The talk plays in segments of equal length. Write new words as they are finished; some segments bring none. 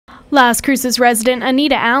Las Cruces resident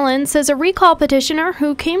Anita Allen says a recall petitioner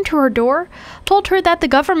who came to her door told her that the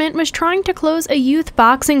government was trying to close a youth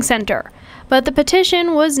boxing center, but the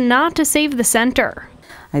petition was not to save the center.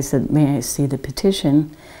 I said, "May I see the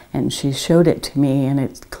petition?" And she showed it to me, and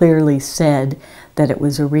it clearly said that it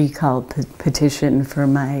was a recall petition for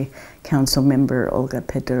my council member, Olga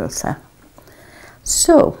Pedroza.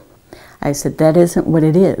 So I said, "That isn't what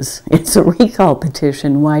it is. It's a recall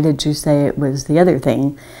petition. Why did you say it was the other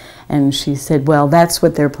thing?" And she said, "Well, that's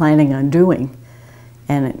what they're planning on doing."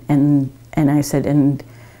 And I said, "And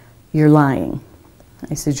you're lying."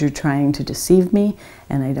 I said, "You're trying to deceive me,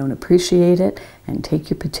 and I don't appreciate it, and take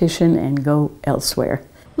your petition and go elsewhere."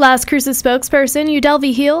 Las Cruces spokesperson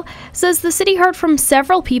Udelvi Heel says the city heard from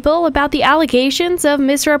several people about the allegations of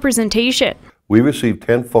misrepresentation. We received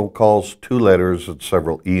 10 phone calls, 2 letters, and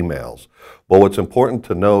several emails. But what's important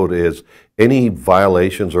to note is any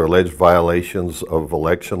violations or alleged violations of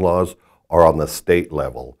election laws are on the state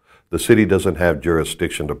level. The city doesn't have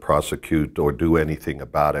jurisdiction to prosecute or do anything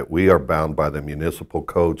about it. We are bound by the municipal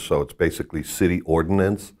code, so it's basically city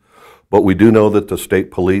ordinance. But we do know that the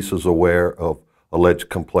state police is aware of alleged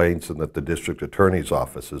complaints and that the district attorney's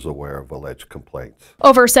office is aware of alleged complaints.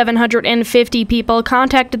 Over 750 people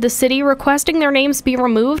contacted the city requesting their names be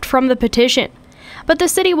removed from the petition. But the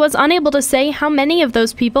city was unable to say how many of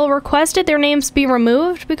those people requested their names be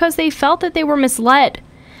removed because they felt that they were misled.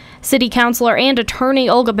 City councilor and attorney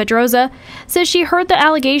Olga Pedroza says she heard the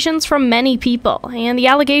allegations from many people, and the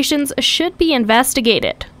allegations should be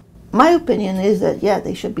investigated. My opinion is that, yeah,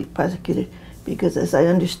 they should be prosecuted because, as I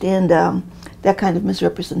understand, that kind of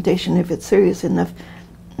misrepresentation, if it's serious enough,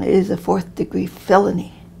 is a 4th-degree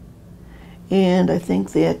felony. And I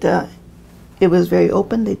think that it was very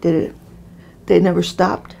open. They did it. They never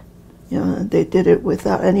stopped. You know, they did it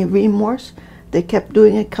without any remorse. They kept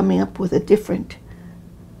doing it, coming up with a different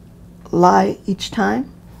lie each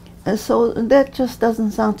time. And so that just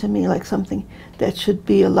doesn't sound to me like something that should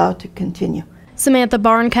be allowed to continue. Samantha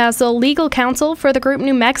Barncastle, legal counsel for the group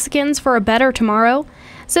New Mexicans for a Better Tomorrow,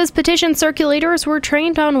 says petition circulators were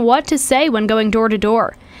trained on what to say when going door to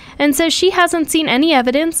door, and says she hasn't seen any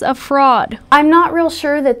evidence of fraud. I'm not real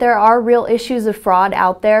sure that there are real issues of fraud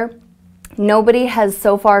out there. Nobody has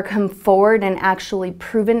so far come forward and actually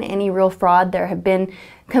proven any real fraud. There have been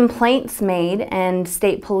complaints made, and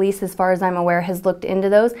state police, as far as I'm aware, has looked into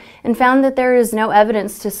those and found that there is no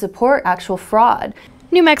evidence to support actual fraud.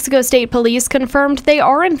 New Mexico State Police confirmed they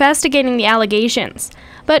are investigating the allegations,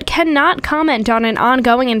 but cannot comment on an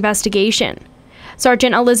ongoing investigation.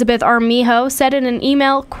 Sergeant Elizabeth Armijo said in an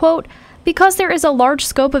email, quote, "Because there is a large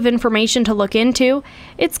scope of information to look into,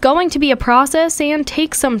 it's going to be a process and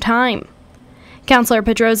take some time." Councilor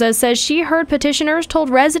Pedroza says she heard petitioners told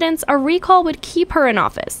residents a recall would keep her in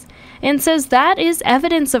office, and says that is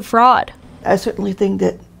evidence of fraud. I certainly think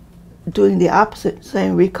that doing the opposite,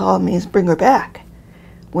 saying recall means bring her back,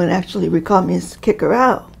 when actually recall means kick her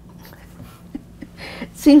out,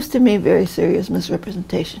 seems to me very serious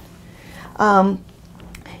misrepresentation. And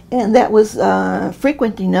that was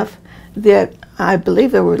frequent enough that I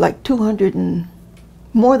believe there were like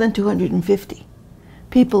more than 250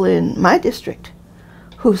 people in my district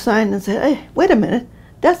who signed and said, "Hey, wait a minute,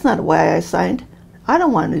 that's not why I signed. I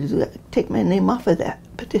don't want to do that. Take my name off of that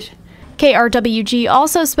petition." KRWG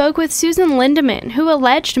also spoke with Susan Lindeman, who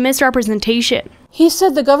alleged misrepresentation. He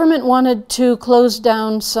said the government wanted to close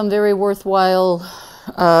down some very worthwhile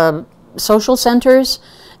social centers,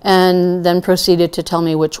 and then proceeded to tell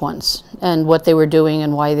me which ones and what they were doing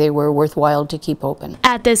and why they were worthwhile to keep open.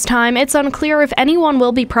 At this time, it's unclear if anyone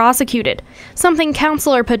will be prosecuted, something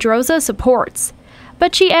Councilor Pedroza supports.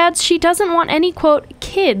 But she adds she doesn't want any, quote,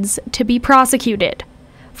 kids to be prosecuted.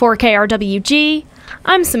 For KRWG,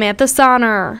 I'm Samantha Sonner.